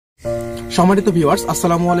সম্মানিত ভিউয়ার্স,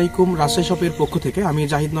 আসসালামু আলাইকুম। রাজশাহী শপের পক্ষ থেকে আমি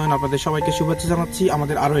জাহিদ নয়ন আপনাদের সবাইকে শুভেচ্ছা জানাচ্ছি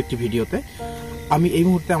আমাদের আরো একটি ভিডিওতে। আমি এই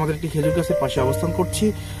মুহূর্তে আমাদের একটি খেজুর গাছের পাশে অবস্থান করছি।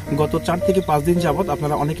 গত 4 থেকে 5 দিন যাবত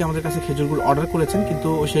আপনারা অনেকে আমাদের কাছে খেজুর গুড় অর্ডার করেছেন, কিন্তু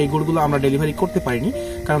সেই গুড়গুলো আমরা ডেলিভারি করতে পারিনি,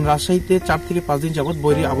 কারণ রাজশাহীতে 4 থেকে 5 দিন যাবত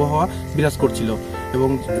বৈরী আবহাওয়া বিরাজ করছিল এবং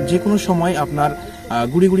যে কোনো সময় আপনার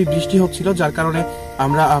গুড়ি গুড়ি বৃষ্টি হচ্ছিল, যার কারণে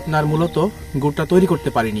আমরা আপনার মূলত গুড়টা তৈরি করতে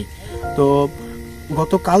পারিনি। তো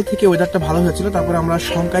গতকাল থেকে ওয়েদারটা ভালো হয়েছিল, তারপরে আমরা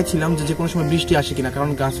শঙ্কায় ছিলাম যে কোনো সময় বৃষ্টি আসে কিনা, কারণ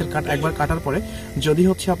গাছের কাঠ একবার কাটার পরে যদি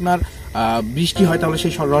আপনার বৃষ্টি হয় তাহলে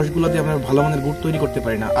সেই রসগুলো দিয়ে আমরা ভালো মানের গুড় তৈরি করতে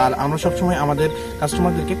পারি না। আর আমরা সবসময় আমাদের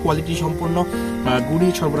কাস্টমারদেরকে কোয়ালিটি সম্পন্ন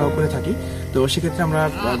গুড়ই সরবরাহ করে থাকি। তো সেক্ষেত্রে আমরা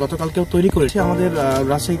গতকালকেও তৈরি করেছি। আমাদের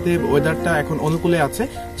রাজশাহীতে ওয়েদারটা এখন অনুকূলে আছে,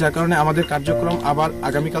 যার কারণে আমাদের কার্যক্রম আবার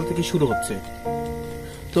আগামীকাল থেকে শুরু হচ্ছে।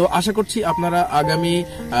 তো আশা করছি আপনারা আগামী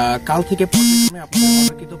কাল থেকে আপনাদের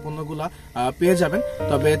অর্ডারকৃত পণ্যগুলা পেয়ে যাবেন।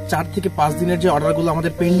 তবে 4 থেকে 5 দিনের যে অর্ডারগুলো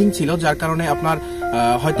আমাদের পেন্ডিং ছিল, যার কারণে আপনার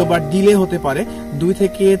হয়তোবা ডিলে হতে পারে, 2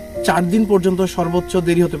 থেকে 4 দিন পর্যন্ত সর্বোচ্চ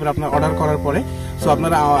দেরি হতে পারে আপনার অর্ডার করার পরে। সো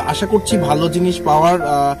আপনারা আশা করছি ভালো জিনিস পাওয়ার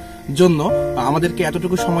জন্য আমাদেরকে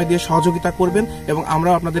এতটুকু সময় দিয়ে সহযোগিতা করবেন এবং আমরা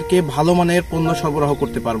আপনাদেরকে ভালো মানের পণ্য সরবরাহ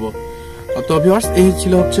করতে পারবো। তো ভিউয়ার্স, এই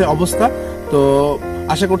ছিল অবস্থা। তো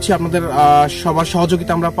আশা করছি আপনাদের সবার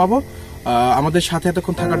সহযোগিতা আমরা পাবো। আমাদের সাথে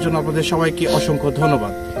এতক্ষণ থাকার জন্য আপনাদের সবাইকে অসংখ্য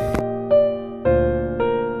ধন্যবাদ।